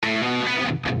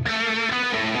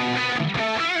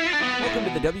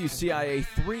WCIA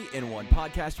 3-in-1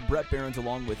 podcast. Brett Behrens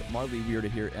along with Marley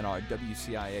Weirda here in our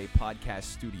WCIA podcast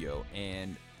studio.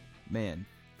 And, man,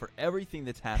 for everything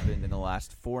that's happened in the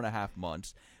last 4.5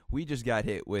 months, we just got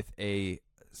hit with a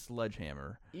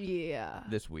sledgehammer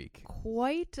this week.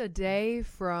 Quite a day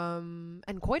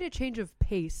and quite a change of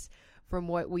pace from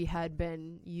what we had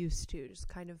been used to. Just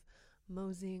kind of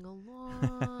moseying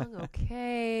along.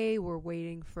 Okay, we're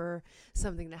waiting for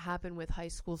something to happen with high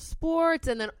school sports,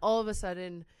 and then all of a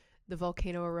sudden the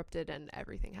volcano erupted and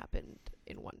everything happened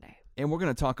in one day. And we're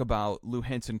going to talk about Lou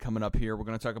Henson coming up here. We're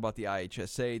going to talk about the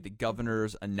IHSA, the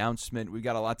governor's announcement. We've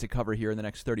got a lot to cover here in the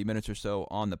next 30 minutes or so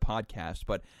on the podcast.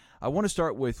 But I want to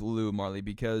start with Lou, Marley,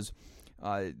 because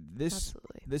this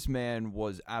man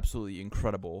was absolutely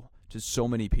incredible to so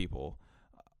many people.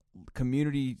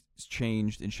 Communities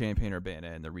changed in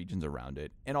Champaign-Urbana and the regions around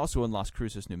it, and also in Las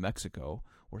Cruces, New Mexico,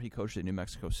 where he coached at New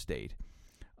Mexico State.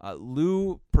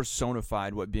 Lou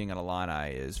personified what being an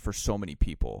Illini is for so many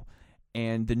people.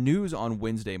 And the news on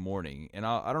Wednesday morning, and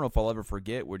I don't know if I'll ever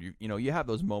forget where you have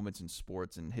those moments in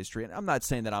sports and history. And I'm not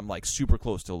saying that I'm like super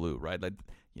close to Lou, right? Like,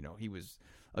 he was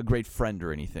a great friend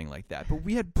or anything like that. But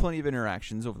we had plenty of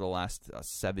interactions over the last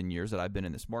 7 years that I've been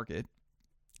in this market.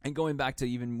 And going back to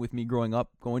even with me growing up,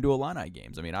 going to Illini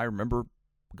games. I mean, I remember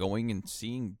going and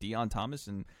seeing Deion Thomas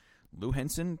and Lou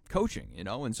Henson coaching,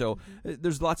 and so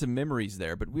there's lots of memories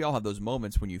there. But we all have those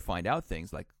moments when you find out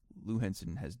things like Lou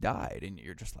Henson has died, and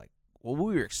you're just like, well,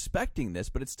 we were expecting this,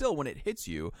 but it's still, when it hits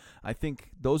you, I think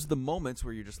those are the moments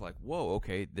where you're just like, whoa,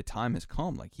 okay, the time has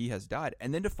come, like he has died.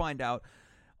 And then to find out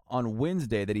on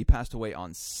Wednesday that he passed away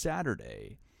on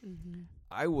Saturday,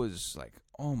 I was like,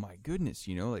 oh my goodness,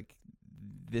 like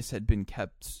this had been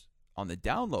kept on the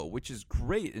down low, which is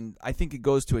great. And I think it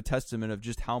goes to a testament of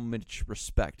just how much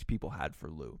respect people had for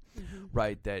Lou,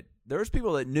 right? That there's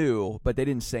people that knew, but they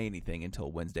didn't say anything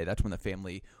until Wednesday. That's when the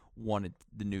family wanted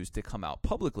the news to come out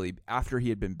publicly after he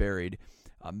had been buried.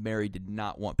 Mary did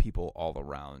not want people all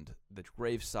around the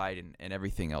gravesite and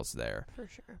everything else there. For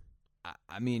sure.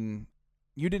 I mean,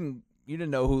 you didn't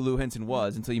know who Lou Henson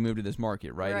was until you moved to this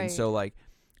market, right? And so, like,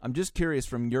 I'm just curious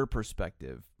from your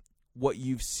perspective, what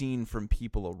you've seen from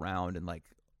people around and like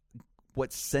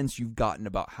what sense you've gotten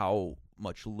about how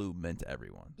much Lou meant to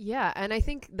everyone. Yeah, and I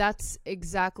think that's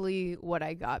exactly what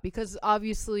I got, because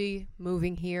obviously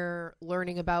moving here,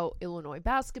 learning about Illinois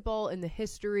basketball and the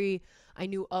history, I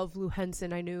knew of Lou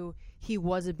Henson. I knew he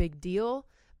was a big deal,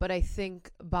 but I think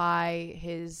by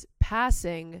his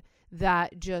passing,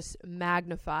 that just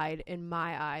magnified in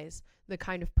my eyes the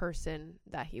kind of person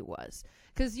that he was.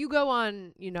 Because you go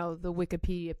on, the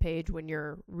Wikipedia page when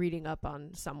you're reading up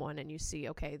on someone and you see,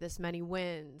 okay, this many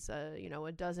wins,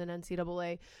 a dozen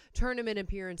NCAA tournament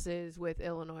appearances with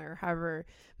Illinois, or however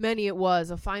many it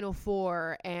was, a Final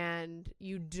Four, and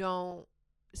you don't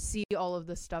see all of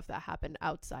the stuff that happened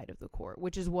outside of the court,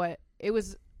 which is what it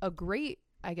was a great,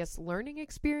 I guess, learning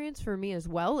experience for me as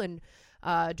well. And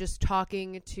just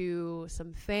talking to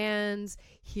some fans,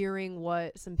 hearing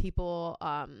what some people,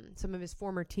 some of his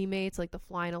former teammates, like the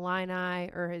Flying Illini,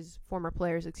 or his former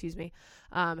players,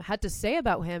 had to say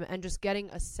about him, and just getting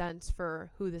a sense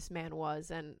for who this man was.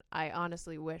 And I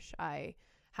honestly wish I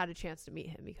had a chance to meet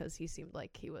him, because he seemed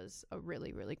like he was a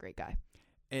really, really great guy.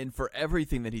 And for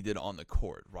everything that he did on the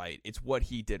court, right, it's what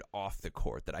he did off the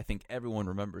court that I think everyone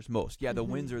remembers most. Yeah, the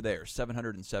wins are there,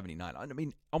 779. I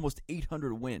mean, almost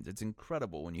 800 wins. It's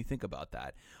incredible when you think about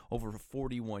that over a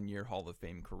 41-year Hall of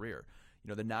Fame career.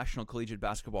 The National Collegiate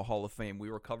Basketball Hall of Fame, we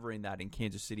were covering that in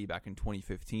Kansas City back in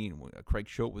 2015. When Craig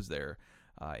Schote was there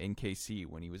in KC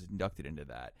when he was inducted into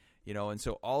that. And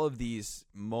so all of these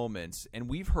moments, and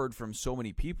we've heard from so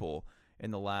many people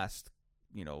in the last,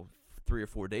 3 or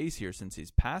 4 days here since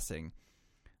his passing,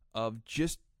 of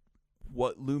just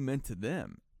what Lou meant to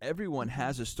them. Everyone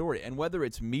has a story, and whether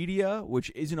it's media, which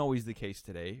isn't always the case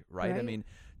today, right? I mean,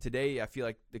 today I feel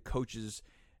like the coaches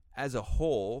as a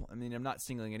whole, I mean, I'm not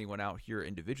singling anyone out here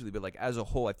individually, but like as a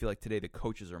whole, I feel like today the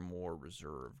coaches are more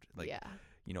reserved. Like,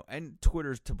 and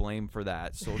Twitter's to blame for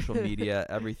that, social media,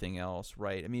 everything else,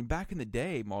 right? I mean, back in the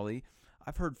day, Marley,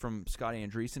 I've heard from Scott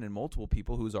Andreessen and multiple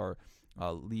people, who's our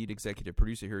lead executive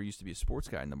producer here, used to be a sports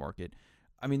guy in the market.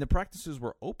 I mean, the practices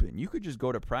were open. You could just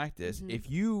go to practice. If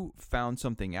you found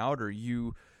something out, or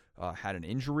you had an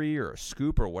injury or a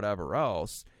scoop or whatever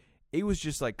else, it was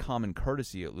just like common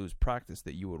courtesy at Lou's practice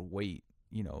that you would wait,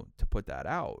 to put that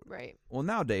out. Right. Well,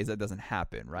 nowadays that doesn't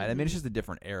happen, right? I mean, it's just a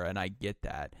different era, and I get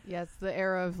that. Yeah, it's the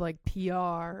era of like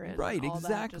PR and right, all exactly.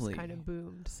 that just kind of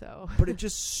boomed. So, but it's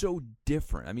just so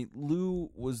different. I mean, Lou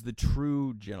was the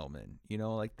true gentleman.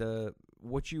 Like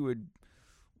what you would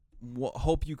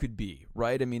hope you could be,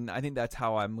 right? I mean, I think that's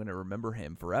how I'm going to remember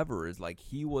him forever, is like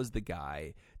he was the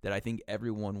guy that I think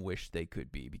everyone wished they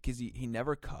could be, because he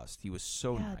never cussed. He was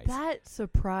so nice. That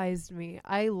surprised me.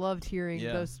 I loved hearing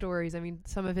those stories. I mean,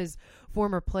 some of his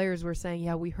former players were saying,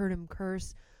 yeah, we heard him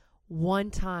curse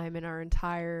one time in our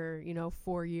entire,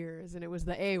 4 years, and it was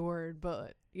the A word,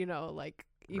 but, like,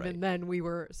 even then we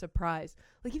were surprised.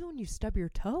 Like, even when you stub your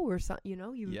toe or something,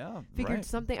 you figured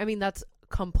something. I mean, that's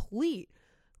complete,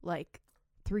 like,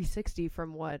 360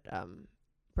 from what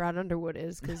Brad Underwood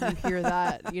is, because you hear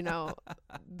that,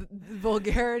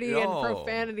 vulgarity and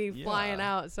profanity flying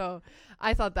out. So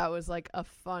I thought that was like a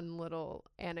fun little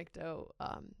anecdote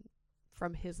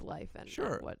from his life and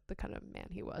what the kind of man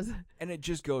he was. And it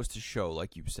just goes to show,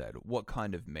 like you said, what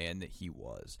kind of man that he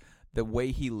was, the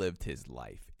way he lived his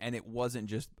life. And it wasn't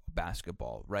just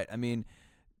basketball, right? I mean,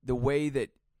 the way that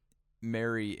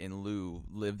Mary and Lou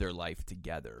lived their life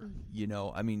together,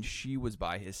 I mean, she was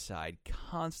by his side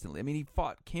constantly. I mean, he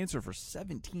fought cancer for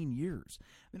 17 years. I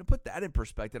mean, to put that in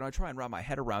perspective, I try and wrap my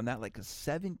head around that, like a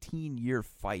 17-year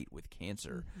fight with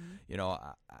cancer.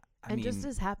 I mean, just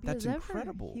as happy that's as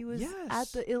incredible. Ever. He was at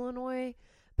the Illinois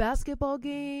basketball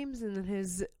games, and then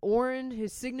his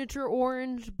signature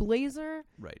orange blazer.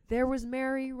 Right. There was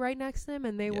Mary right next to him,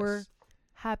 and they were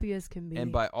happy as can be.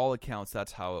 And by all accounts,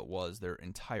 that's how it was their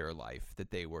entire life,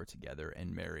 that they were together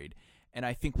and married. And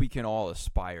I think we can all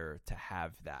aspire to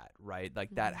have that, right?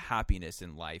 Like that happiness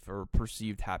in life, or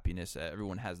perceived happiness.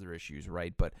 Everyone has their issues,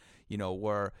 right? But,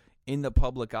 where in the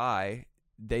public eye,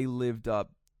 they lived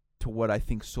up to what I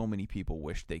think so many people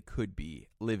wish they could be,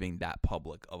 living that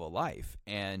public of a life.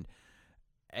 And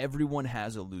everyone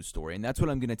has a Lou story, and that's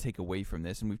what I'm going to take away from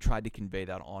this. And we've tried to convey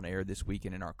that on air this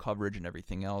weekend in our coverage and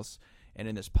everything else. And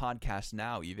in this podcast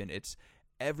now, even, it's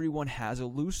everyone has a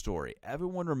Lou story.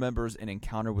 Everyone remembers an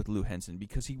encounter with Lou Henson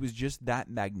because he was just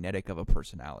that magnetic of a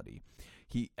personality.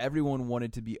 Everyone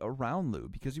wanted to be around Lou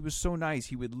because he was so nice.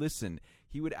 He would listen.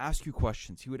 He would ask you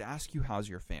questions. He would ask you, how's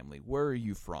your family? Where are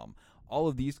you from? All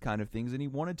of these kind of things. And he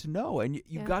wanted to know. And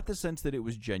you got the sense that it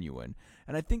was genuine.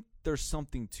 And I think there's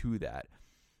something to that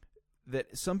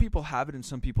some people have it and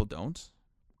some people don't,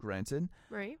 granted.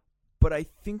 Right. But I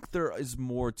think there is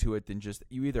more to it than just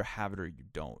you either have it or you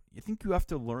don't. I think you have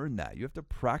to learn that. You have to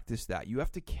practice that. You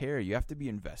have to care. You have to be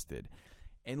invested.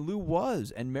 And Lou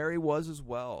was, and Mary was as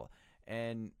well.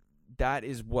 And that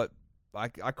is what I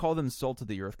call them salt of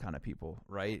the earth kind of people,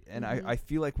 right? And I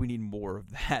feel like we need more of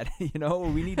that.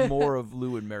 We need more of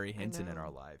Lou and Mary Henson in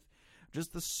our life.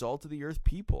 Just the salt of the earth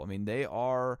people. I mean, they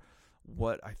are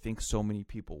what I think so many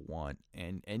people want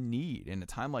and need in a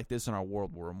time like this in our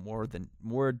world. We're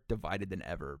more divided than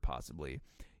ever, possibly.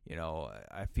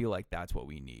 I feel like that's what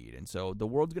we need. And so the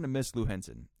world's going to miss Lou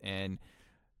Henson. And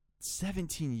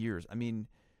 17 years, I mean,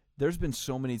 there's been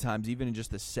so many times, even in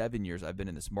just the 7 years I've been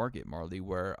in this market, Marley,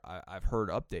 where I've heard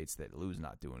updates that Lou's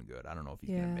not doing good. I don't know if he's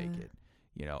going to make it,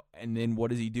 and then what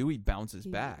does he do? He bounces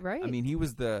back. Right. I mean, he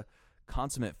was the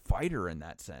consummate fighter in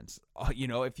that sense.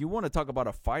 If you want to talk about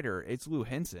a fighter, it's Lou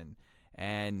Henson,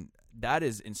 and that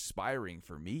is inspiring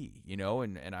for me,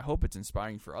 and I hope it's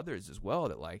inspiring for others as well,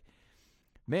 that like,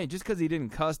 man, just because he didn't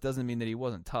cuss doesn't mean that he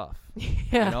wasn't tough.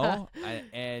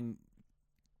 And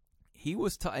he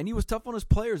was tough, and he was tough on his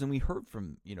players, and we heard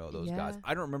from those guys.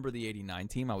 I don't remember the '89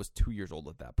 team. I was 2 years old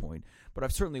at that point, but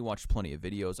I've certainly watched plenty of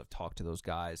videos. I've talked to those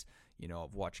guys.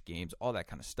 I've watched games, all that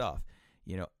kind of stuff.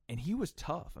 And he was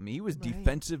tough. I mean, he was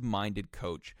defensive-minded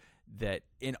coach that,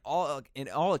 in all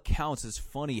accounts, is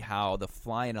funny how the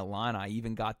Flying Illini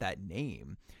even got that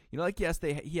name. Yes,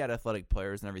 he had athletic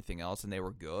players and everything else, and they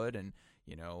were good, and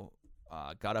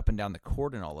got up and down the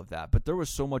court and all of that. But there was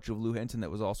so much of Lou Henson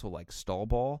that was also like stall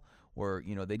ball, where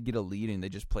they'd get a lead and they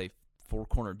just play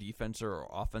four-corner defense or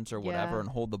offense or whatever and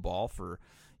hold the ball for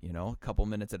a couple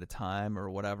minutes at a time or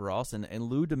whatever else. And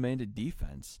Lou demanded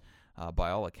defense.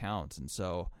 By all accounts. And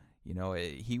so,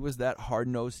 he was that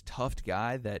hard-nosed, tough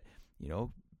guy that,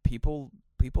 people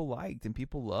liked and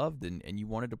people loved, and you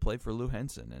wanted to play for Lou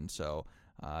Henson. And so,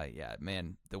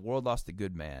 man, the world lost a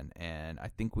good man. And I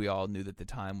think we all knew that the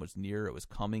time was near. It was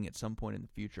coming at some point in the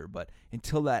future. But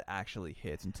until that actually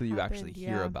hits, until you actually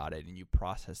hear about it and you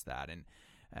process that, and,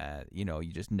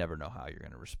 you just never know how you're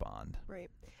going to respond.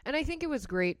 Right. And I think it was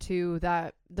great, too,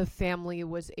 that the family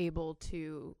was able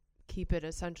to keep it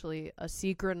essentially a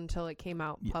secret until it came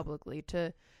out publicly,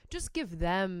 to just give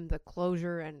them the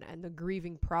closure and the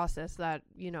grieving process that,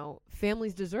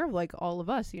 families deserve, like all of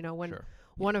us. When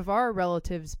one of our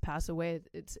relatives pass away,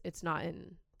 it's not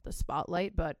in the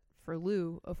spotlight, but for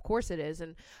Lou, of course it is.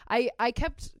 And I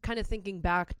kept kind of thinking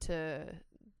back to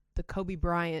the Kobe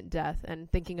Bryant death and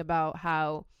thinking about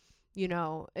how you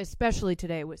know, especially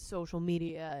today with social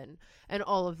media and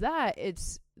all of that,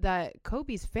 it's that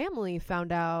Kobe's family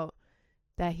found out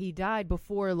that he died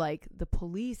before like the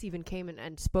police even came in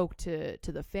and spoke to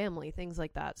the family, things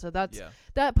like that. So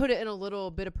that put it in a little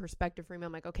bit of perspective for me.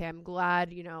 I'm like, okay, I'm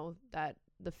glad, you know, that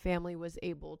the family was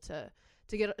able to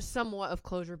get somewhat of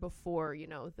closure before, you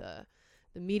know, the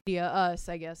media, us,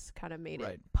 I guess, kind of made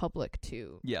it public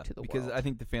to the because world. I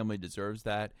think the family deserves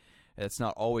that. It's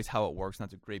not always how it works. And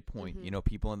that's a great point. Mm-hmm. You know,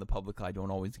 people in the public eye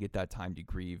don't always get that time to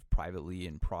grieve privately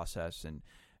and process and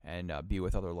be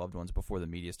with other loved ones before the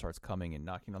media starts coming and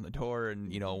knocking on the door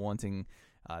and, you know, wanting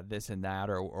this and that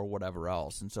or whatever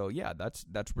else. And so, yeah, that's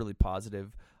really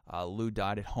positive. Lou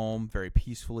died at home very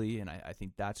peacefully, and I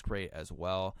think that's great as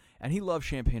well. And he loves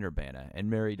Champaign-Urbana, and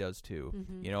Mary does too.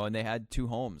 Mm-hmm. You know, and they had 2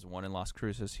 homes, one in Las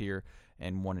Cruces here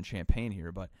and one in Champaign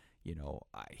here. But, you know,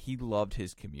 he loved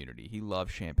his community. He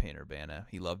loved Champaign-Urbana.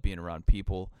 He loved being around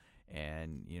people.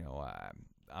 And, you know,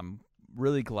 I'm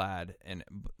really glad, and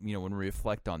you know, when we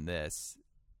reflect on this,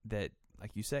 that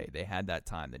like you say, they had that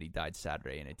time that he died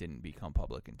Saturday and it didn't become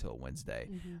public until Wednesday.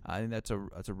 Mm-hmm. I think that's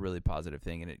a really positive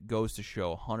thing, and it goes to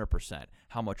show 100%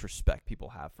 how much respect people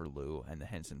have for Lou and the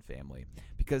Henson family.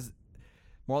 Because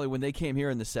Marley, when they came here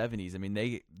in the 70s, I mean,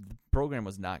 the program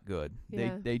was not good.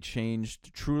 Yeah. They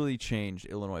truly changed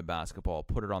Illinois basketball,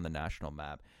 put it on the national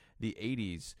map. The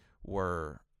 80s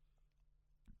were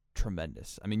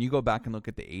tremendous. I mean, you go back and look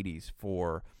at the 80s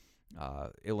for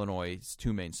Illinois'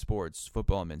 2 main sports,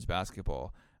 football and men's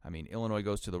basketball. I mean, Illinois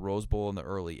goes to the Rose Bowl in the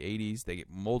early 80s. They get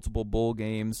multiple bowl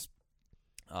games.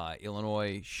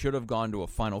 Illinois should have gone to a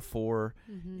Final Four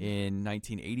in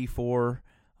 1984.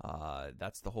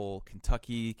 That's the whole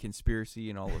Kentucky conspiracy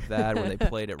and all of that when they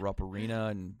played at Rupp Arena.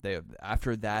 And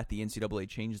after that, the NCAA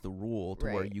changed the rule to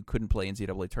where you couldn't play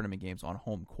NCAA tournament games on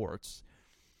home courts.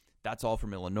 That's all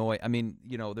from Illinois. I mean,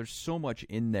 you know, there's so much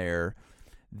in there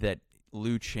that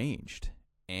Lou changed.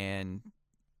 And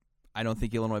I don't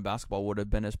think Illinois basketball would have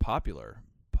been as popular.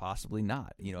 Possibly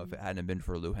not, you know, if it hadn't been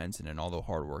for Lou Henson and all the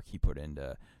hard work he put in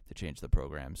to change the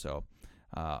program. So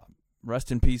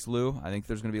rest in peace, Lou. I think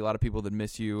there's going to be a lot of people that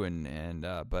miss you.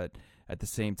 But at the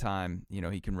same time, you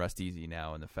know, he can rest easy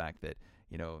now in the fact that,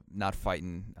 you know, not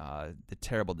fighting the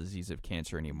terrible disease of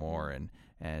cancer anymore,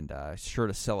 and sure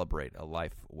to celebrate a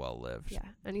life well lived. Yeah,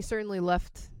 and he certainly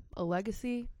left a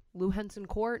legacy. Lou Henson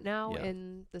Court now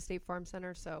in the State Farm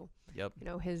Center, so you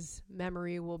know, his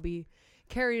memory will be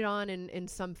carried on in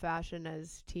some fashion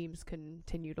as teams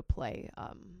continue to play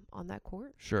on that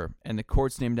court. Sure, and the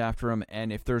court's named after him.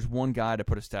 And if there's one guy to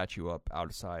put a statue up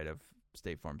outside of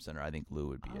State Farm Center, I think Lou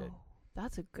would be it.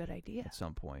 That's a good idea. At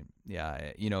some point.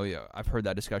 Yeah, you know, I've heard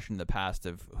that discussion in the past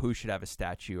of who should have a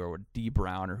statue, or D.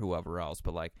 Brown or whoever else.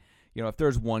 But, like, you know, if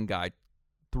there's one guy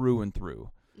through and through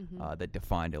that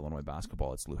defined Illinois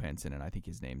basketball, it's Lou Henson, and I think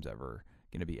his name's ever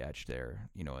going to be etched there,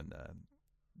 you know, in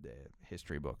the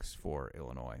history books for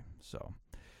Illinois. So,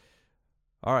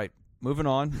 all right. Moving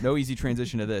on, no easy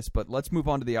transition to this, but let's move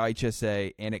on to the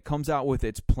IHSA, and it comes out with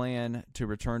its plan to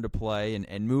return to play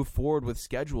and move forward with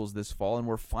schedules this fall, and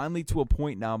we're finally to a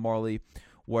point now, Marley,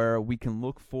 where we can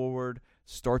look forward,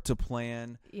 start to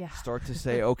plan, start to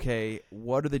say, okay,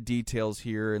 what are the details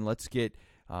here, and let's get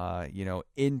you know,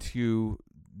 into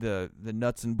the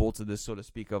nuts and bolts of this, so to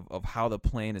speak, of how the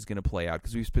plan is going to play out,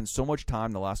 because we've spent so much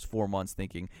time the last 4 months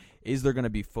thinking, is there going to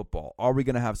be football? Are we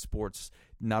going to have sports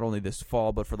not only this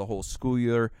fall but for the whole school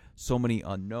year? So many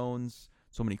unknowns,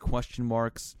 so many question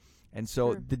marks. And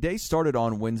so the day started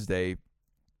on Wednesday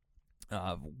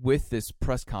with this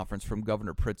press conference from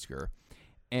Governor Pritzker,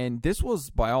 and this was,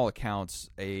 by all accounts,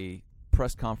 a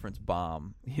press conference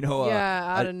bomb, you know,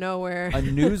 out of nowhere, a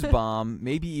news bomb,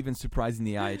 maybe even surprising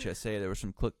the IHSA. There were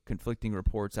some conflicting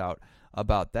reports out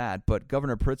about that, but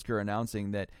Governor Pritzker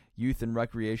announcing that youth and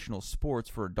recreational sports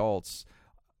for adults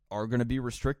are going to be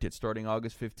restricted starting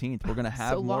August 15th. We're going to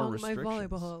have more restrictions. My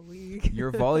volleyball league.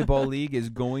 Your volleyball league is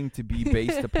going to be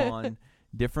based upon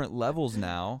different levels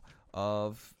now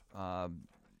of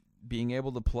being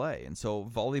able to play, and so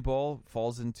volleyball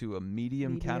falls into a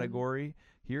medium category.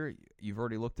 Here, you've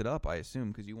already looked it up, I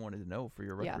assume, because you wanted to know for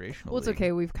your recreational league. Well, it's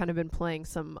okay. We've kind of been playing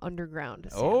some underground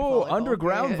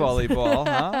underground volleyball,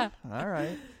 huh? All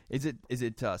right. Is it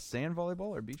sand volleyball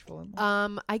or beach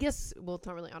volleyball? I guess, well, it's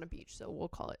not really on a beach, so we'll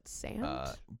call it sand.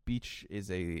 Beach is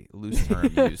a loose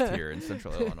term used here in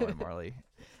Central Illinois, Marley.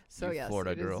 So, yes,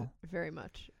 Florida it girl. is very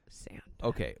much Sand.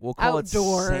 Okay, we'll call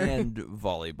Outdoor. it sand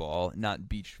volleyball, not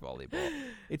beach volleyball.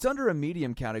 It's under a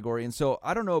medium category, and so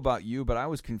I don't know about you, but I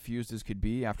was confused as could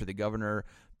be after the governor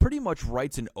pretty much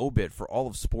writes an obit for all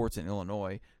of sports in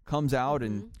Illinois, comes out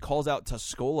and calls out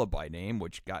Tuscola by name,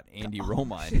 which got Andy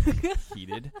Romine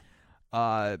heated.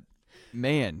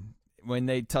 Man, when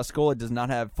Tuscola does not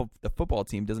have the football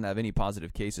team doesn't have any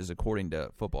positive cases according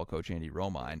to football coach Andy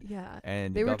Romine. Yeah,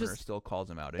 and they the were governor just still calls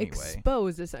him out anyway.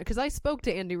 Exposed this because I spoke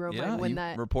to Andy Romine when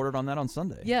that reported on that on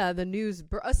Sunday. Yeah, the news.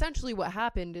 Essentially, what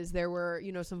happened is there were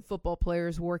some football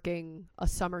players working a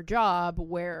summer job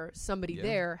where somebody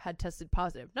there had tested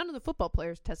positive. None of the football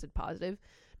players tested positive.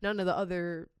 None of the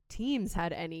other teams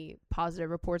had any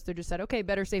positive reports. They just said, okay,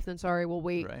 better safe than sorry. We'll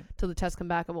wait till the tests come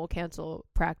back and we'll cancel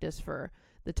practice for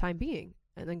the time being.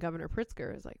 And then Governor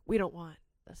Pritzker is like, we don't want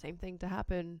the same thing to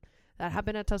happen that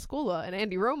happened at Tuscola. And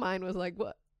Andy Romine was like,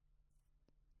 what?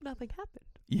 Nothing happened.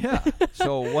 Yeah.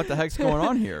 So what the heck's going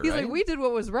on here? He's like, we did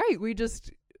what was right. We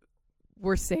just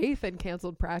were safe and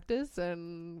canceled practice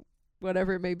and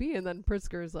whatever it may be. And then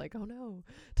Pritzker is like, oh no,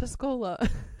 Tuscola.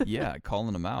 Yeah,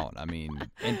 calling them out. I mean,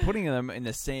 and putting them in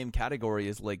the same category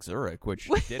as Lake Zurich, which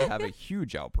did have a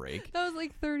huge outbreak. That was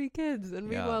like 30 kids. And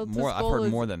meanwhile, I've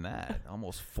heard more than that.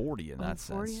 Almost 40 in that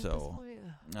sense. So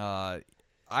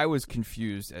I was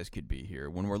confused as could be here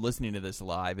when we're listening to this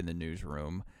live in the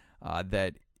newsroom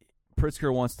that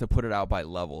Pritzker wants to put it out by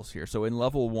levels here. So in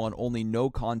level 1, only no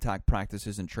contact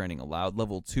practices and training allowed.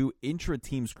 Level 2,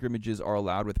 intra-team scrimmages are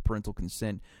allowed with parental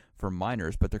consent for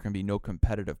minors, but there can be no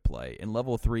competitive play. In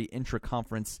level 3,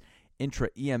 intra-conference,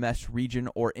 intra-EMS region,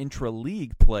 or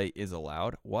intra-league play is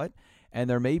allowed. What? And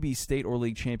there may be state or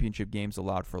league championship games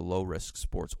allowed for low-risk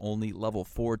sports only. Level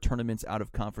 4, tournaments out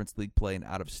of conference league play and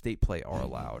out of state play are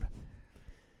allowed.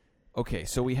 Okay,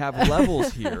 so we have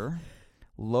levels here.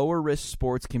 Lower risk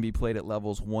sports can be played at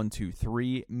levels 1, 2,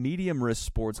 3. Medium risk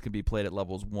sports can be played at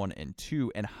levels 1 and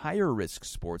 2. And higher risk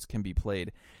sports can be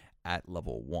played at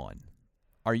level 1.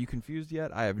 Are you confused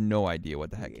yet? I have no idea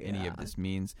what the heck any of this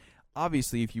means.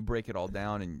 Obviously, if you break it all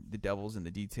down and the devil's in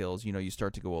the details, you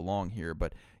start to go along here.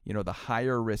 But, the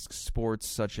higher risk sports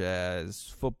such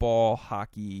as football,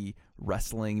 hockey,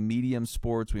 wrestling, medium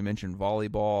sports, we mentioned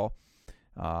volleyball,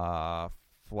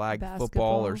 flag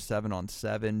football or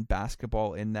 7-on-7,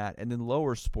 basketball in that. And then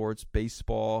lower sports,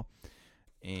 baseball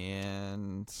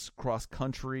and cross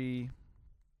country,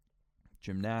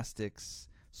 gymnastics,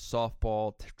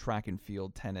 softball, track and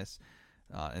field, tennis,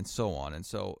 and so on. And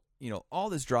so, all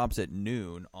this drops at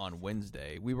noon on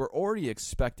Wednesday. We were already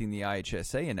expecting the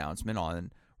IHSA announcement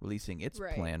on releasing its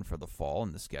plan for the fall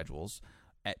and the schedules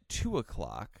at 2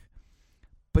 o'clock.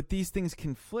 But these things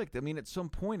conflict. I mean, at some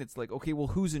point, it's like, okay, well,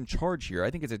 who's in charge here? I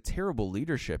think it's a terrible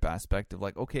leadership aspect of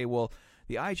like, okay, well,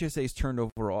 the IHSA's turned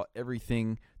over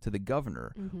everything to the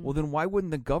governor. Mm-hmm. Well, then why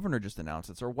wouldn't the governor just announce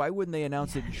this? Or why wouldn't they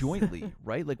announce it jointly,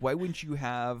 right? Like, why wouldn't you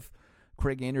have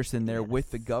Craig Anderson there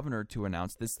with the governor to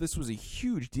announce this? This was a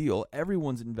huge deal.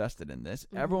 Everyone's invested in this.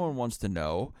 Mm-hmm. Everyone wants to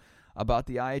know about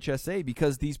the IHSA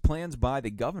because these plans by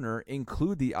the governor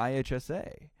include the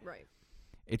IHSA. Right.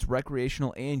 It's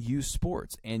recreational and youth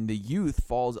sports, and the youth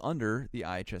falls under the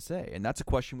IHSA. And that's a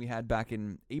question we had back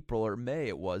in April or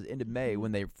May, end of May,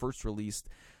 when they first released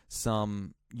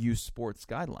some youth sports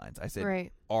guidelines. I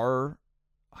said, are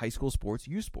high school sports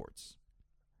youth sports?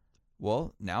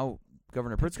 Well, now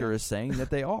Governor Pritzker is saying that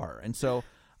they are. And so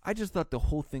I just thought the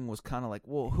whole thing was kind of like,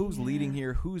 well, who's leading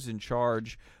here? Who's in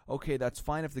charge? Okay, that's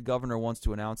fine if the governor wants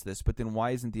to announce this, but then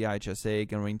why isn't the IHSA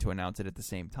going to announce it at the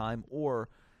same time? Or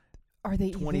are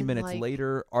they 20 minutes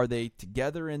later? Are they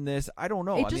together in this? I don't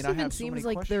know. It just even seems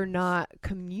like they're not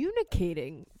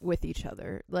communicating with each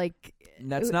other. Like,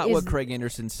 and that's not what Craig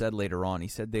Anderson said later on. He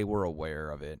said they were aware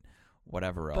of it.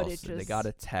 Whatever else, they got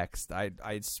a text. I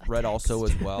read also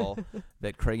as well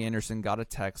that Craig Anderson got a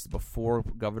text before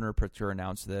Governor Pritzker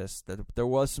announced this, that there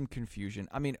was some confusion.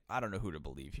 I mean, I don't know who to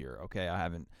believe here. Okay, I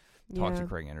haven't talked to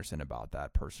Craig Anderson about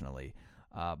that personally,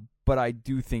 but I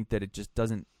do think that it just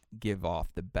doesn't give off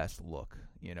the best look,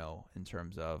 in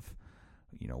terms of,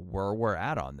 where we're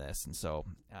at on this. And so,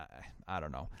 I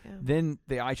don't know. Yeah. Then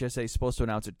the IHSA is supposed to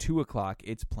announce at 2 o'clock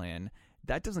its plan.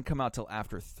 That doesn't come out till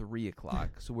after 3 o'clock.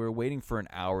 So we're waiting for an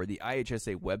hour. The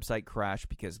IHSA website crashed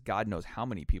because God knows how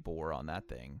many people were on that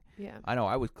thing. Yeah. I know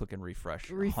I was clicking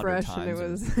refresh 100 times and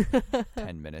it was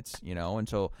 10 minutes, And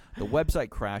so the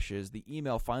website crashes. The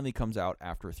email finally comes out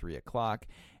after 3 o'clock.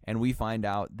 And we find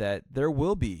out that there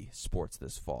will be sports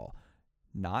this fall.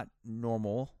 Not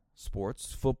normal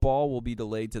sports. Football will be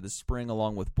delayed to the spring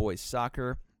along with boys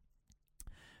soccer.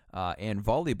 And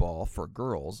volleyball for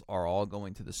girls are all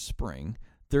going to the spring.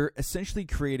 They're essentially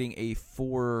creating a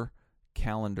 4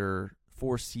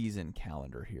 season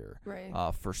calendar here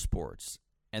Right. for sports,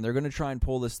 and they're going to try and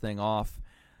pull this thing off.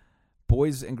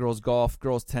 Boys and girls golf,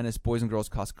 girls tennis, boys and girls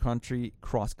cross country,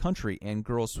 and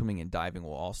girls swimming and diving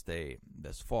will all stay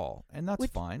this fall, and that's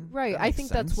fine. Right. That I makes think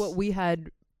sense. that's what we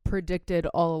had predicted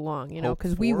all along, you know, Hope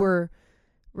because we for. were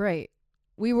right.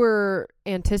 We were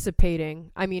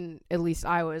anticipating. I mean, at least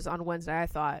I was on Wednesday. I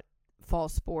thought fall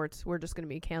sports were just going to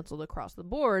be canceled across the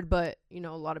board, but you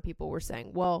know, a lot of people were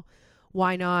saying, well,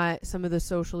 why not some of the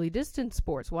socially distanced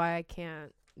sports? Why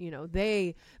can't, you know,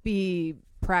 they be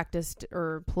practiced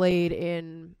or played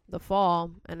in the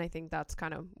fall? And I think that's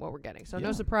kind of what we're getting. So Yeah.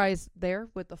 no surprise there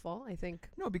with the fall, I think.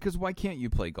 No, because why can't you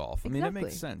play golf? I mean, it makes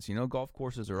Exactly. sense. You know, golf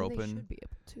courses are And open. They should be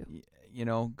able to. You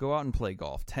know, go out and play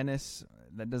golf. Tennis,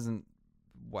 that doesn't.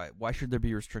 Why should there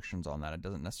be restrictions on that? It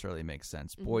doesn't necessarily make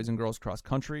sense. Mhm. Boys and girls cross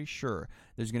country, sure.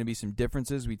 There's going to be some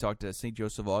differences. We talked to St.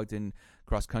 Joseph Ogden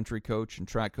cross country coach and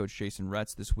track coach Jason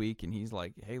Retz this week, and he's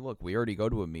like, "Hey, look, we already go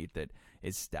to a meet that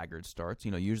is staggered starts.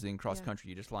 You know, usually in cross country,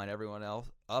 you just line everyone else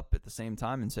up at the same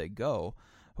time and say go.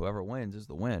 Whoever wins is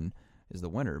the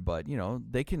winner. But you know,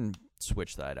 they can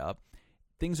switch that up.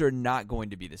 Things are not going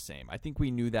to be the same. I think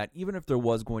we knew that. Even if there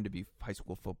was going to be high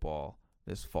school football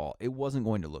this fall, it wasn't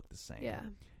going to look the same. Yeah.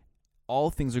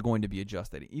 All things are going to be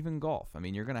adjusted, even golf. I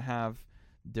mean, you're going to have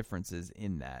differences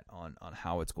in that on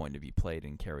how it's going to be played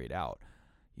and carried out,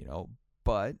 you know.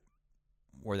 But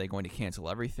were they going to cancel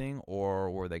everything, or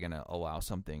were they going to allow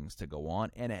some things to go on?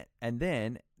 And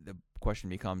then the question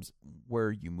becomes, where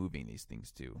are you moving these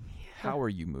things to? How are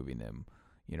you moving them?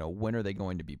 You know, when are they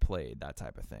going to be played? That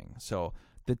type of thing. So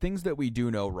the things that we do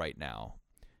know right now,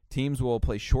 teams will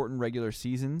play shortened regular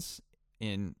seasons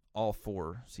in all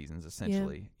 4 seasons,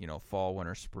 essentially, you know, fall,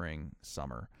 winter, spring,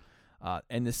 summer.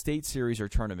 And the state series or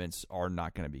tournaments are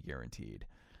not going to be guaranteed.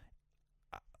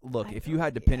 Look, if you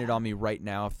had to pin it on me right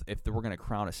now, if they were going to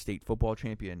crown a state football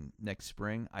champion next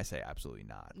spring, I say absolutely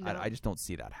not. No. I just don't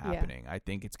see that happening. I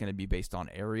think it's going to be based on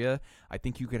area. I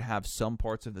think you could have some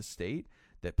parts of the state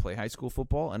that play high school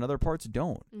football and other parts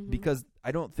don't, because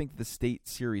I don't think the state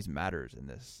series matters in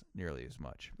this nearly as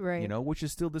much, Right. you know, which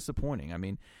is still disappointing. I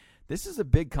mean, this is a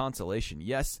big consolation.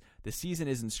 Yes, the season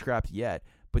isn't scrapped yet,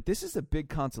 but this is a big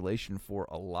consolation for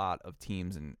a lot of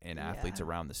teams and athletes Yeah.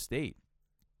 around the state,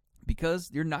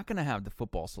 because you're not going to have the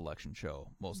football selection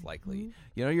show, most likely.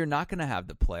 You know, you're not going to have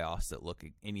the playoffs that look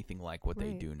anything like what they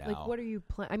Right. do now. Like, what are you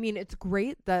playing? I mean, it's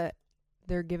great that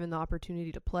they're given the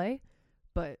opportunity to play,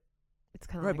 but it's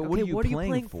kind of Right, like, but okay, what are you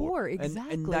playing for? for? And-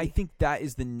 Exactly. And I think that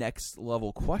is the next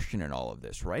level question in all of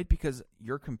this, right? Because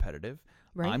you're competitive.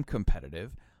 right? I'm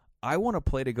competitive. I want to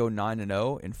play to go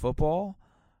 9-0 in football,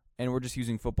 and we're just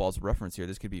using football as a reference here.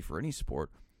 This could be for any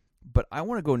sport. But I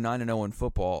want to go 9-0 in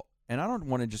football, and I don't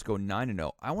want to just go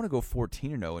 9-0. I want to go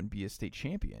 14-0 and be a state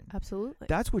champion. Absolutely.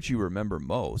 That's what you remember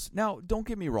most. Now, don't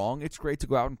get me wrong. It's great to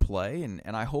go out and play, and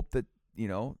I hope that, you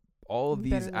know, all of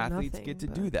these Better than athletes nothing, get to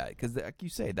but- do that, because, like you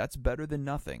say, that's better than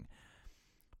nothing.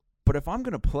 But if I'm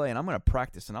going to play and I'm going to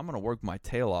practice and I'm going to work my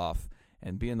tail off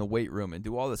and be in the weight room and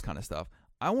do all this kind of stuff,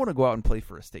 I want to go out and play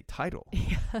for a state title.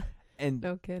 Yeah. And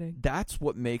No kidding. that's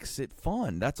what makes it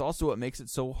fun. That's also what makes it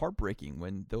so heartbreaking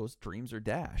when those dreams are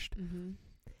dashed. Mm-hmm.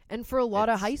 And for a lot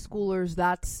of high schoolers,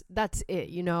 that's it,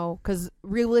 you know, because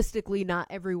realistically, not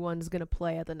everyone's going to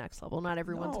play at the next level. Not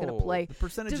everyone's going to play The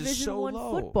percentage Division is so I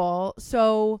low. football.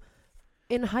 So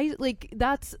in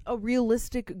that's a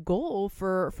realistic goal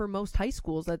for most high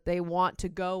schools, that they want to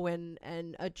go and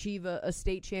achieve a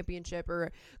state championship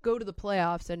or go to the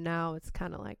playoffs. And now it's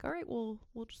kind of like, all right, we'll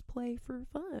just play for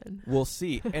fun. We'll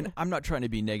see. And I'm not trying to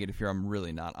be negative here. I'm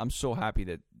really not. I'm so happy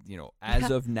that, you know, as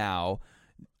of now,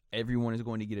 everyone is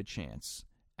going to get a chance.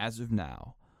 As of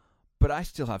now. But I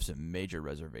still have some major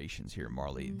reservations here,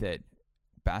 Marley, that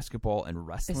basketball and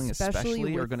wrestling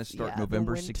especially are with, going to start the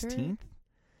November winter. 16th.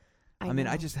 I mean,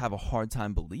 I know. just have a hard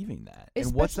time believing that.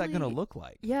 And what's that going to Especially- look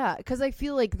like? Yeah, because I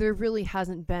feel like there really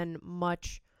hasn't been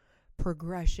much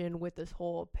progression with this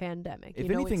whole pandemic. If You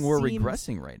know, it anything, we're seems-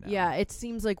 regressing right now. Yeah, it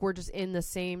seems like we're just in the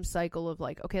same cycle of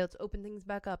like, okay, let's open things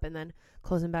back up and then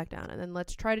close them back down. And then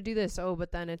let's try to do this. Oh,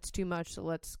 but then it's too much, so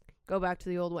let's go back to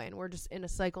the old way. And we're just in a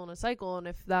cycle and a cycle. And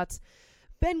if that's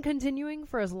been continuing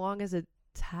for as long as it's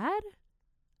had,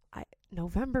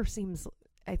 November seems...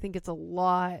 I think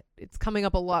it's coming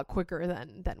up a lot quicker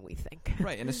than we think.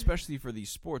 Right, and especially for these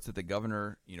sports that the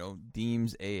governor, you know,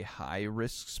 deems a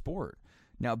high-risk sport.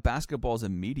 Now, basketball is a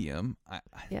medium.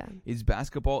 Yeah. Is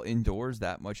basketball indoors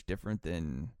that much different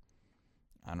than,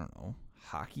 I don't know,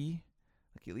 hockey?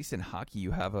 Like, at least in hockey,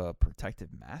 you have a protective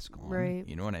mask on. Right.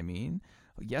 You know what I mean?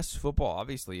 Yes, football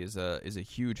obviously is a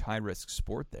huge high-risk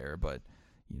sport there, but,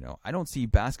 I don't see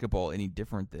basketball any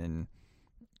different than,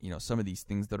 some of these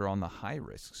things that are on the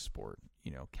high-risk sport,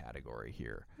 category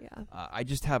here. Yeah. I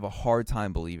just have a hard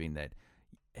time believing that,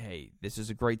 hey, this is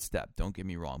a great step, don't get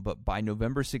me wrong, but by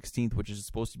November 16th, which is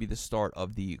supposed to be the start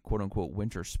of the quote-unquote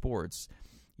winter sports,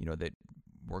 that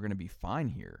we're going to be fine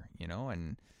here,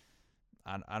 and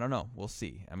I don't know. We'll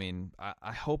see. I mean,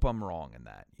 I hope I'm wrong in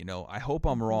that. I hope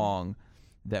I'm wrong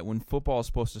that when football is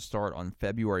supposed to start on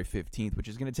February 15th, which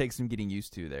is going to take some getting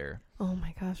used to there. Oh,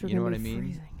 my gosh. You know what I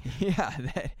mean? Yeah,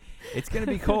 it's going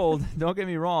to be cold. Don't get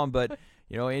me wrong. But,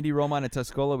 Andy Roman at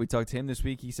Tuscola, we talked to him this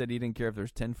week. He said he didn't care if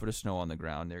there's 10 foot of snow on the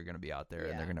ground. They're going to be out there,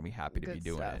 and they're going to be happy to be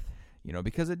doing it.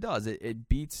 Because it does. It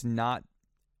beats not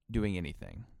doing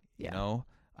anything. Yeah.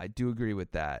 I do agree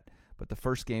with that. But the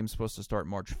first game is supposed to start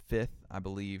March 5th, I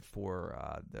believe,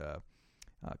 for the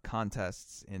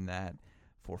contests in that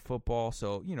for football.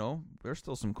 So, there's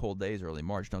still some cold days early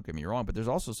March, don't get me wrong, but there's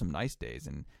also some nice days.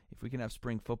 And if we can have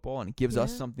spring football and it gives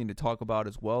us something to talk about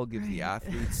as well, gives the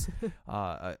athletes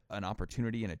an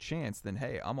opportunity and a chance, then,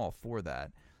 hey, I'm all for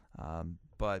that.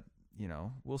 But,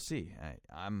 we'll see.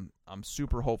 I'm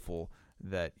super hopeful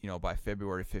that, by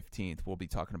February 15th, we'll be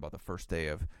talking about the first day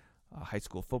of high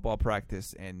school football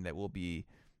practice, and that will be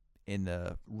in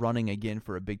the running again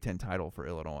for a Big Ten title for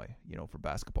Illinois, for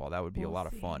basketball. That would be a lot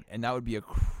of fun. And that would be a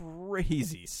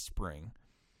crazy spring.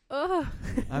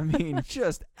 I mean,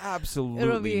 just absolutely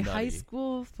It'll be nutty. high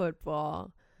school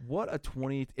football. What a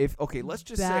 20 let's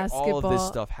just say all of this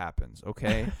stuff happens,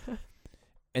 okay?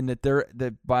 And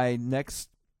that by next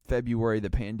February the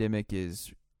pandemic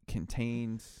is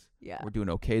contained. Yeah. We're doing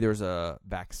okay. There's a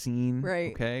vaccine,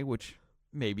 right? Okay, which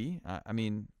maybe. I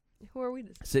mean, who are we?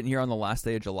 Sitting here on the last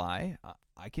day of July,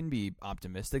 I can be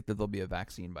optimistic that there'll be a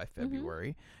vaccine by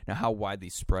February. Now, how widely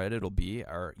spread it'll be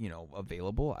or,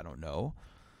 available, I don't know.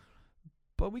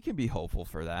 But we can be hopeful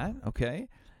for that, okay?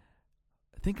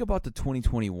 Think about the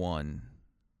 2021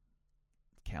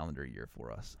 calendar year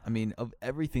for us. I mean, of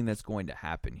everything that's going to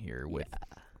happen here with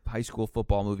high school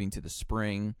football moving to the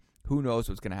spring, who knows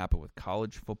what's going to happen with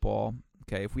college football,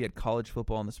 okay? If we had college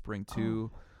football in the spring,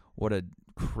 too, what a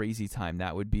crazy time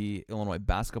that would be. Illinois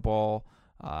basketball,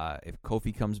 if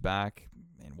Kofi comes back,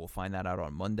 and we'll find that out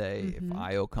on Monday. If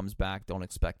Io comes back, don't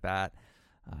expect that.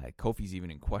 Kofi's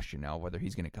even in question now whether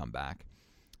he's going to come back.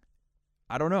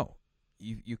 I don't know.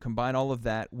 You combine all of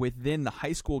that within the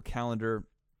high school calendar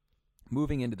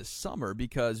moving into the summer,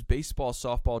 because baseball,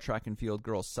 softball, track and field,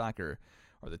 girls soccer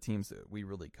are the teams that we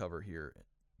really cover here,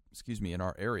 in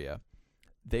our area.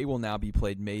 They will now be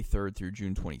played May 3rd through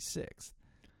June 26th.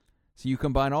 So you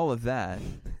combine all of that,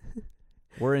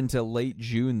 we're into late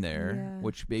June there,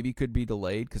 which maybe could be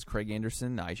delayed because Craig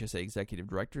Anderson, the IHSA executive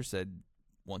director, said,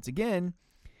 once again,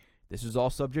 this is all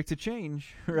subject to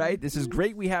change, right? This is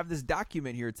great we have this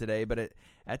document here today, but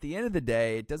at the end of the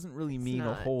day, it doesn't really mean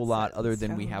a whole lot other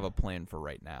than we have a plan for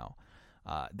right now.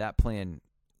 That plan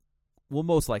will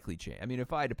most likely change. I mean,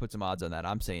 if I had to put some odds on that,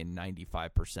 I'm saying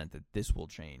 95% that this will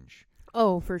change.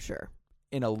 Oh, for sure.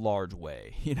 In a large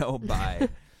way, by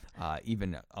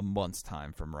even a month's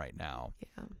time from right now.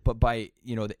 Yeah. But by,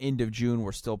 the end of June,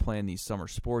 we're still playing these summer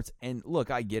sports. And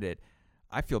look, I get it.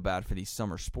 I feel bad for these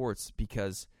summer sports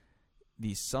because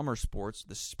these summer sports,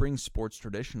 the spring sports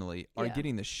traditionally, are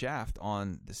getting the shaft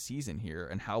on the season here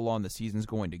and how long the season's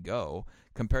going to go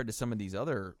compared to some of these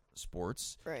other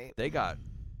sports. Right. They got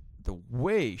the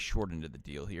way short end of the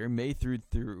deal here, May through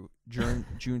June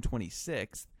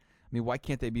 26th. I mean, why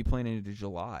can't they be playing into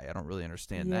July? I don't really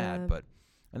understand that.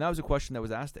 And that was a question that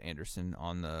was asked to Anderson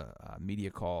on the media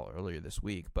call earlier this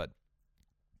week. But,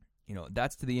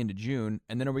 that's to the end of June.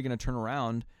 And then are we going to turn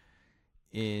around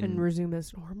and resume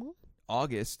as normal?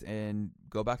 August and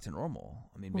go back to normal?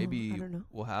 I mean, maybe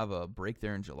we'll have a break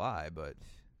there in July, but...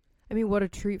 I mean, what a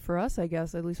treat for us, I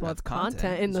guess. At least we'll have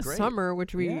content in the summer,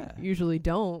 which we usually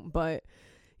don't. But,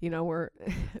 we're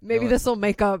maybe this will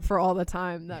make up for all the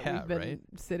time that we've been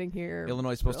sitting here.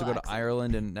 Illinois is supposed to go to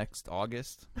Ireland in next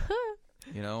August.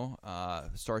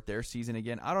 Start their season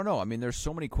again. I don't know. I mean, there's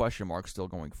so many question marks still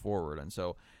going forward. And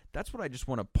so that's what I just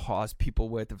want to pause people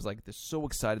with. It was like, they're so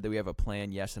excited that we have a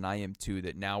plan. Yes, and I am too,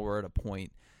 that now we're at a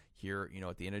point here,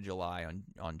 at the end of July,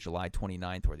 on July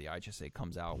 29th, where the IHSA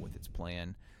comes out with its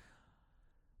plan.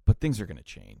 But things are going to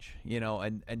change,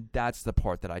 and that's the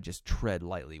part that I just tread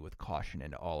lightly with caution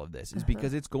into all of this, is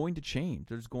because it's going to change.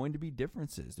 There's going to be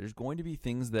differences. There's going to be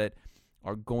things that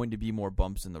are going to be more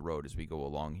bumps in the road as we go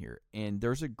along here. And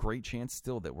there's a great chance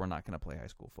still that we're not going to play high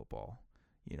school football,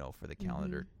 for the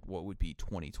calendar, what would be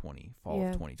 2020, fall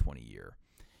of 2020 year.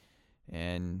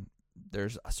 And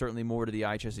there's certainly more to the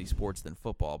IHSA sports than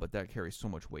football, but that carries so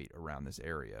much weight around this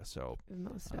area. So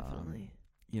most definitely.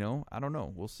 I don't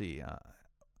know. We'll see.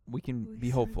 We can We be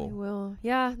hopeful. certainly will.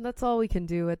 Yeah, that's all we can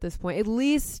do at this point. At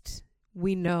least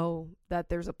we know that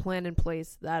there's a plan in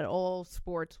place that all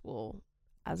sports will,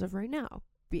 as of right now,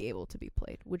 be able to be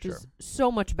played, which Sure. is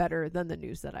so much better than the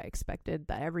news that I expected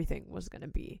that everything was going to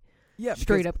be Yeah,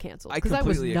 straight up canceled. I Because I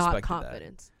was completely not expected that.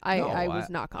 confident. I was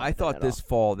not confident. I thought at this all.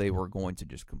 fall they were going to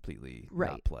just completely not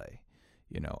Right. play.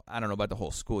 I don't know about the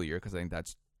whole school year because I think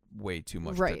that's way too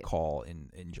much to Right. call in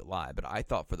July. But I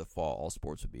thought for the fall all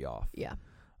sports would be off. Yeah.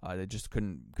 They just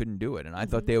couldn't do it, and I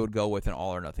thought Mhm. they would go with an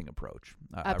all or nothing approach.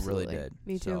 I really Absolutely. did.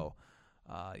 Me too. So,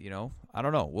 I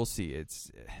don't know. We'll see.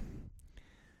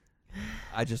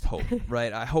 I just hope,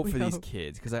 right? I hope We for these hope.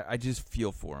 kids because I just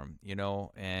feel for them,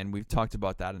 and we've talked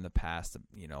about that in the past,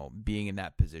 being in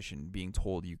that position, being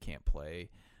told you can't play,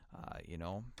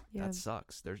 Yeah. that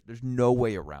sucks. There's no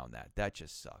way around that. That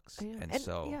just sucks. Yeah. And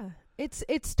so, yeah,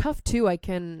 it's tough too. I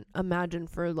can imagine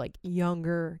for like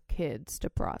younger kids to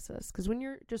process, because when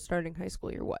you're just starting high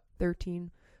school, you're what,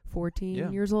 13, 14 Yeah.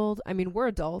 years old. I mean, we're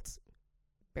adults,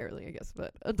 barely, I guess,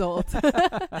 but adults.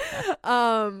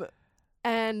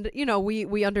 And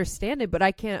we understand it, but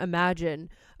I can't imagine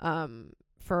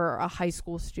for a high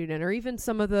school student or even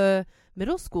some of the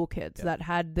middle school kids Yeah. that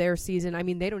had their season. I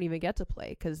mean, they don't even get to play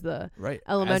because the right.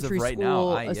 elementary As of right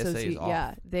school now, IESA is associate, off.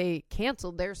 yeah, they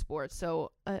canceled their sports.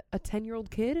 So a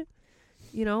 10-year-old kid,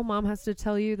 mom has to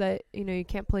tell you that you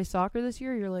can't play soccer this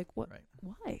year. You're like, what? Right.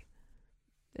 Why?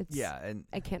 It's Yeah, and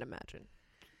I can't imagine.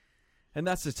 And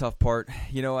that's the tough part.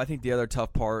 I think the other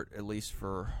tough part, at least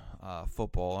for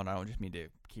football, and I don't just mean to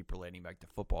keep relating back to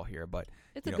football here, but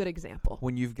It's a good example.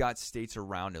 when you've got states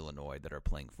around Illinois that are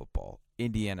playing football,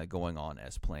 Indiana going on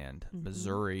as planned, Mhm.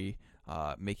 Missouri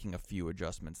making a few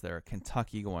adjustments there,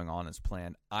 Kentucky going on as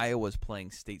planned, Iowa's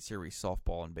playing state series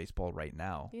softball and baseball right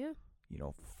now. Yeah.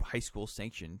 High school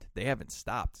sanctioned. They haven't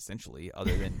stopped, essentially,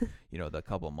 other than, the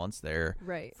couple of months there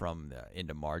Right. from the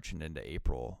into March and into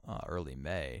April, early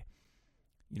May.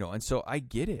 And so I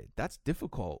get it. That's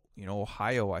difficult.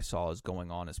 Ohio I saw is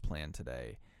going on as planned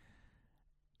today.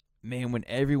 Man, when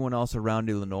everyone else around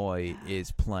Illinois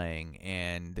is playing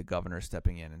and the governor's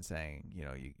stepping in and saying,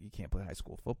 you can't play high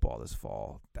school football this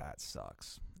fall, that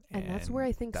sucks. And that's where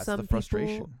I think that's some the people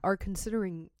frustration. are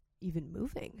considering even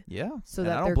moving. Yeah. So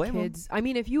and I that don't their blame 'em. kids, I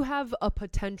mean, if you have a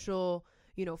potential,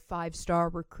 5-star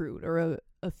recruit or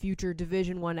a future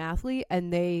Division I athlete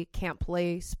and they can't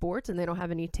play sports and they don't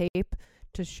have any tape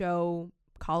to show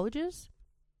colleges,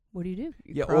 what do? You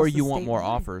Yeah, cross or the you want state more line.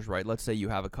 offers, right? Let's say you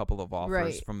have a couple of offers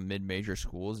Right. from mid-major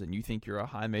schools and you think you're a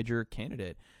high-major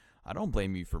candidate. I don't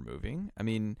blame you for moving. I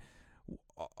mean,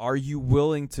 are you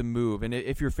willing to move? And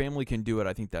if your family can do it,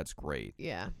 I think that's great.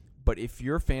 Yeah. But if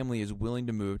your family is willing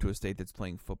to move to a state that's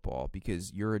playing football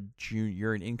because you're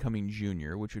you're an incoming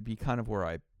junior, which would be kind of where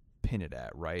I pin it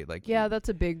at, right? Like, Yeah, that's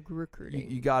a big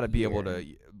recruiting. you got to be able year.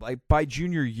 to, like, by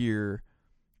junior year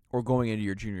or going into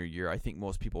your junior year, I think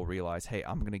most people realize, hey,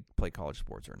 I'm going to play college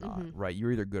sports or not, Mhm. right?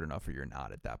 You're either good enough or you're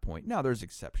not at that point. Now, there's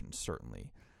exceptions,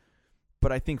 certainly.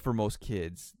 But I think for most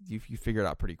kids, you figure it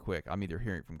out pretty quick. I'm either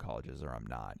hearing from colleges or I'm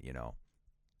not,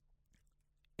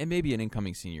 And maybe an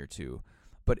incoming senior, too.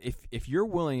 But if you're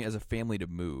willing as a family to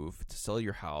move, to sell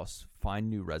your house, find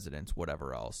new residents,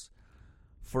 whatever else,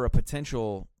 for a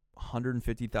potential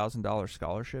 $150,000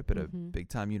 scholarship at a Mhm.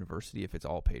 big-time university, if it's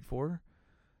all paid for,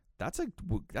 that's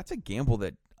a gamble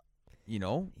that,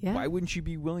 Yeah. why wouldn't you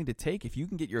be willing to take if you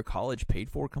can get your college paid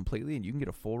for completely and you can get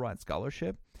a full-ride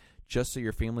scholarship just so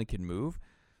your family can move?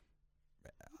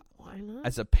 Why not?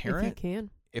 As a if you parent, can,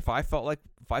 if I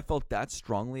felt that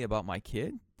strongly about my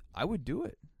kid, I would do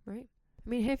it. right? I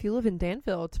mean, hey, if you live in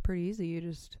Danville, it's pretty easy. You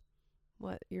just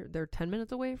they're 10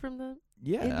 minutes away from the.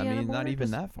 Yeah, Indiana I mean, not border, even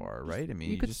just- that far, right? I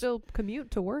mean, you could just, still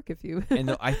commute to work if you.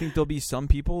 and I think there'll be some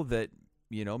people that,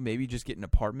 maybe just get an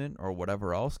apartment or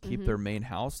whatever else, keep Mhm. their main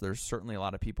house. There's certainly a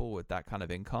lot of people with that kind of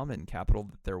income and capital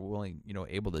that they're willing,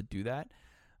 able to do that.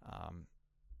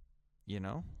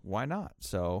 Why not?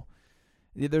 So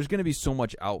there's going to be so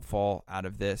much outfall out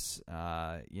of this.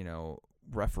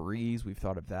 Referees, we've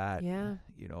thought of that. Yeah.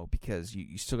 Because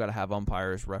you still got to have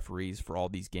umpires, referees for all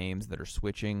these games that are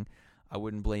switching. I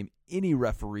wouldn't blame any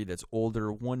referee that's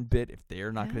older one bit if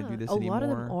they're not going to do this anymore. A lot of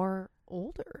them are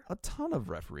older. A ton of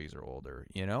referees are older,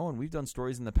 and we've done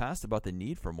stories in the past about the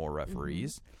need for more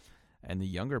referees and the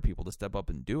younger people to step up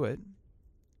and do it.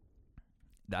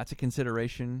 That's a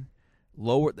consideration.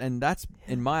 Lower, and that's,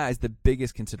 in my eyes, the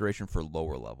biggest consideration for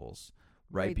lower levels,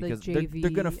 right? Right, like Because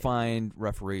they're going to JV. find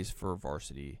referees for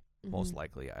varsity, most Mhm.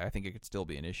 likely. I think it could still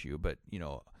be an issue, but,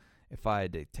 if I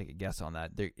had to take a guess on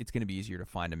that, it's going to be easier to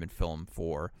find them and fill them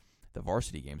for the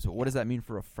varsity games. But what does that mean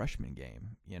for a freshman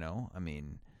game? You know, I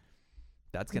mean,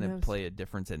 that's going to play a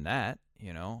difference in that.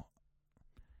 You know,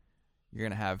 you're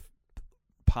going to have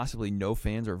possibly no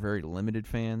fans or very limited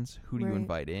fans. Who do you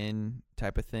invite in,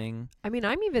 type of thing? I mean,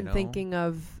 I'm even thinking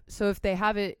of, so if they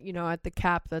have it, you know, at the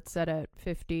cap that's set at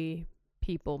 50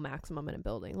 people maximum in a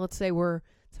building. Let's say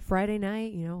it's a Friday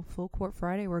night, you know, full court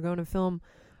Friday. We're going to film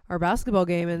our basketball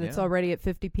game, and it's already at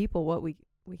 50 people. What, we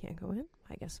can't go in?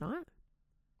 I guess not.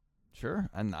 Sure,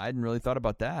 and I hadn't really thought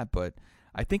about that, but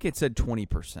I think it said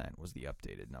 20% was the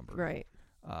updated number. Right.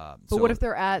 But so what if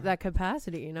they're at that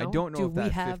capacity, you know? I don't know if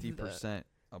that 50%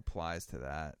 applies to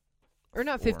that. Or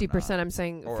not 50%, I'm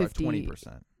saying or 50.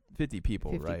 20%. 50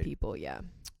 people, 50 right? 50 people, yeah.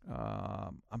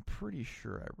 I'm pretty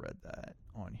sure I read that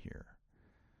on here.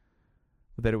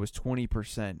 That it was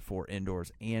 20% for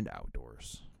indoors and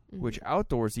outdoors, which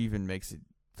outdoors even makes it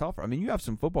tougher. I mean, you have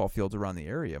some football fields around the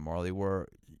area, Marley, where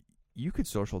you could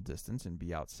social distance and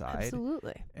be outside.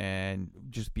 Absolutely. And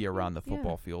just be around the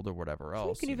football field or whatever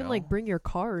else. So you can even like bring your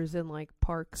cars and like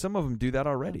park. Some of them do that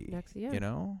already. You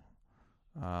know?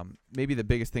 Maybe the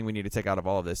biggest thing we need to take out of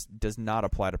all of this does not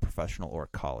apply to professional or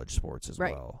college sports as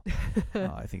well.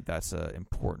 I think that's an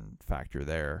important factor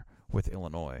there with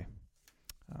Illinois.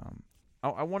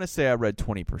 I want to say I read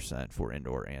 20% for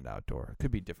indoor and outdoor. It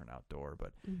could be different outdoor,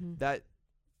 but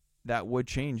that would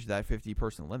change that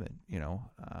 50-person limit, you know.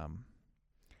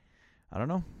 I don't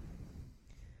know.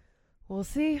 We'll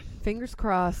see. Fingers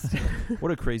crossed.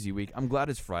 What a crazy week. I'm glad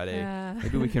it's Friday. Yeah.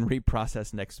 Maybe we can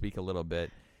reprocess next week a little bit.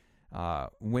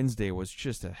 Wednesday was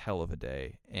just a hell of a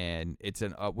day, and it's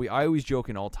I always joke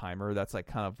an all-timer. That's like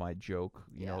kind of my joke,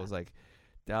 you know. It's like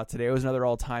today was another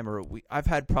all-timer. I've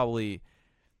had probably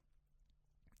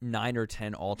 9 or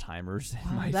 10 all-timers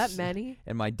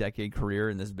in my decade career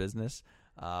in this business.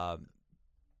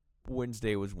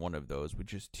 Wednesday was one of those with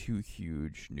just 2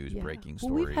 huge news-breaking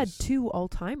stories. Well, we've had 2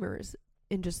 all-timers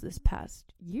in just this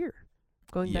past year,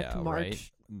 going back to March.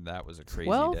 Right? That was a crazy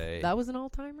day. That was an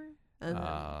all-timer, and then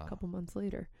a couple months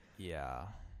later. Yeah,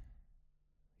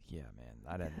 man.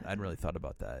 I hadn't really thought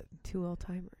about that. 2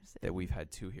 all-timers. That we've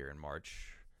had 2 here in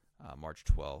March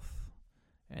 12th,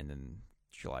 and then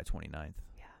July 29th.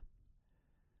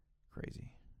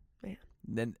 Crazy. Man.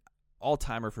 Then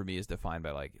all-timer for me is defined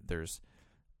by like there's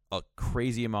a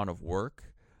crazy amount of work,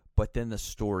 but then the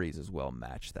stories as well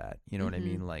match that. You know what I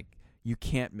mean? Like you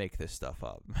can't make this stuff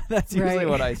up. That's usually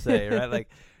what I say, right?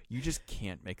 Like you just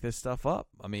can't make this stuff up.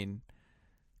 I mean,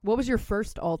 what was your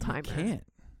first all-timer? You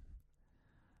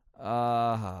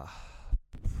can't.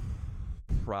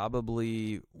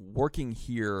 Probably working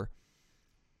here.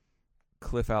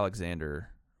 Cliff Alexander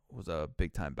was a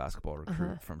big-time basketball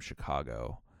recruit from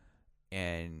Chicago,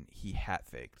 and he hat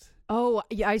faked. Oh,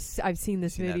 yeah, I've seen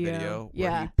this video. That video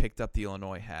where he picked up the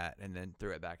Illinois hat and then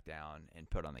threw it back down and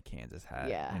put on the Kansas hat.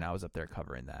 Yeah. And I was up there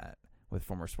covering that with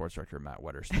former sports director Matt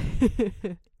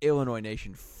Wetterstein. Illinois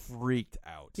Nation freaked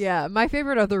out. Yeah, my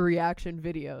favorite are the reaction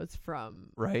videos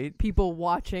from people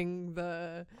watching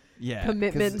the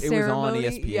commitment ceremony.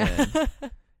 It was on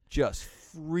ESPN. Just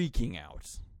freaking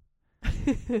out.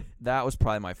 That was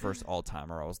probably my first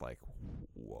all-timer. I was like,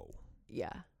 whoa.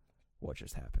 Yeah. What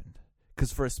just happened?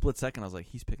 Because for a split second, I was like,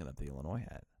 he's picking up the Illinois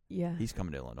hat. Yeah. He's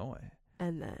coming to Illinois.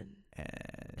 And then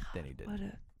he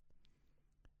didn't.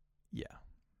 Yeah.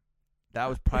 That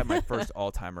was probably my first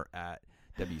all-timer at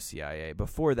WCIA.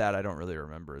 Before that, I don't really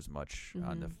remember as much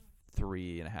on the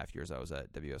 3.5 years I was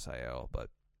at WSIL, but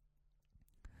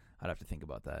I'd have to think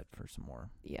about that for some more.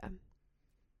 Yeah.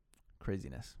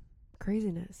 Craziness.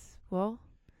 Well,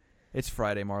 it's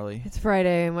Friday, Marley. It's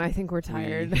Friday, and I think we're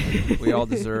tired. We all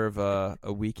deserve a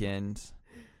weekend,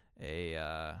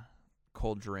 a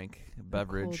cold drink, a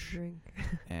beverage,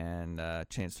 and a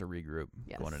chance to regroup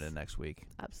going into next week.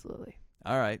 Absolutely.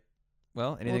 All right.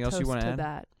 Well, anything else you want to add?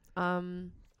 That. Well,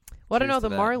 I don't know. The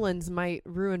Marlins might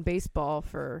ruin baseball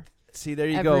for. See, there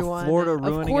you everyone. Go. Florida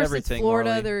ruining everything. Of course, everything, it's Florida.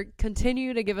 Marley. They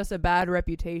continue to give us a bad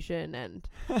reputation, and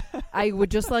I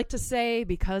would just like to say,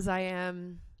 because I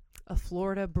am a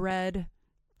Florida-bred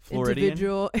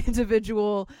individual,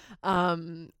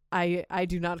 I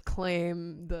do not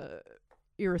claim the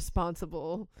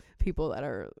irresponsible people that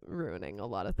are ruining a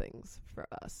lot of things for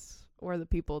us. Or the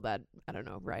people that, I don't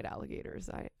know, ride alligators.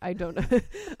 I don't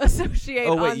associate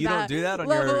Oh, wait, on you that don't do that on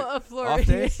level your of off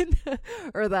days?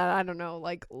 Or that, I don't know,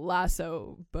 like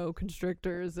lasso boa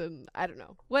constrictors and I don't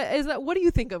know. What is that? What do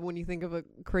you think of when you think of a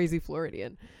crazy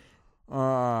Floridian?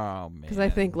 Oh, man. Because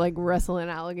I think like wrestling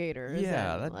alligators.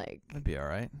 Yeah, and, that'd be all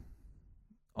right.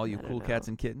 All you cool cats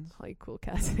and kittens. All you cool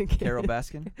cats and kittens. Carol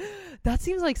Baskin. That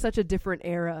seems like such a different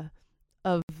era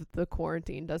of the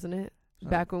quarantine, doesn't it?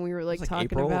 back when we were like talking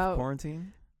April about of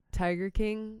quarantine. Tiger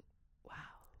King. Wow.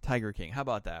 Tiger King. How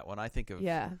about that? When I think of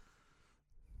Yeah.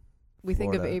 We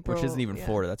think of Florida, April, which isn't even yeah.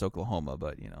 Florida. That's Oklahoma.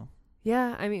 But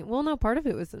Yeah, I mean, well, no, part of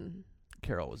it was in.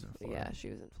 Carol was in Florida. Yeah, she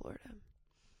was in Florida.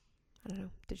 I don't know.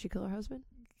 Did she kill her husband?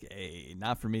 Hey,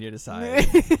 not for me to decide.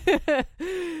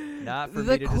 Not for me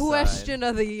to decide. The question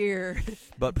of the year.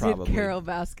 But probably. Did Carol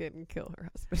Baskin kill her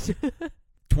husband?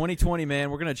 2020, man.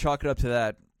 We're gonna chalk it up to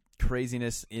that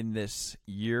craziness in this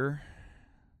year.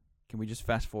 Can we just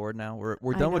fast forward now?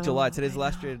 We're done with July. Today's the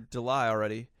last day of July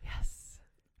already. Yes.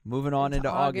 Moving on into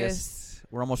August.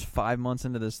 We're almost 5 months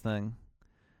into this thing,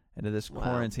 into this Wow.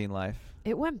 quarantine life.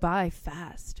 It went by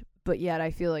fast, but yet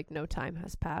I feel like no time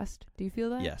has passed. Do you feel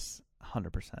that? Yes,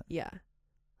 100%. Yeah.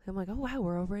 I'm like, oh, wow,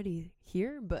 we're already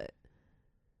here, but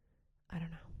I don't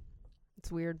know.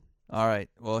 It's weird. All right.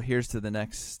 Well, here's to the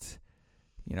next,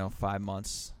 5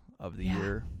 months of the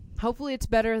year. Hopefully it's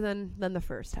better than the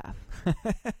first half.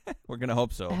 We're going to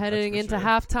hope so. Heading that's for into sure.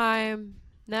 halftime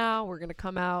now. We're going to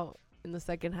come out in the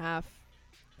second half.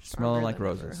 Smelling like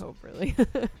stronger than roses. ever, hopefully.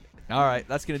 All right.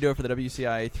 That's going to do it for the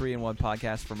WCIA 3-in-1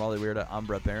 podcast. For Marley Weirda, I'm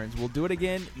Brett Behrens. We'll do it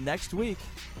again next week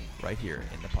right here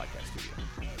in the podcast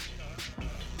studio.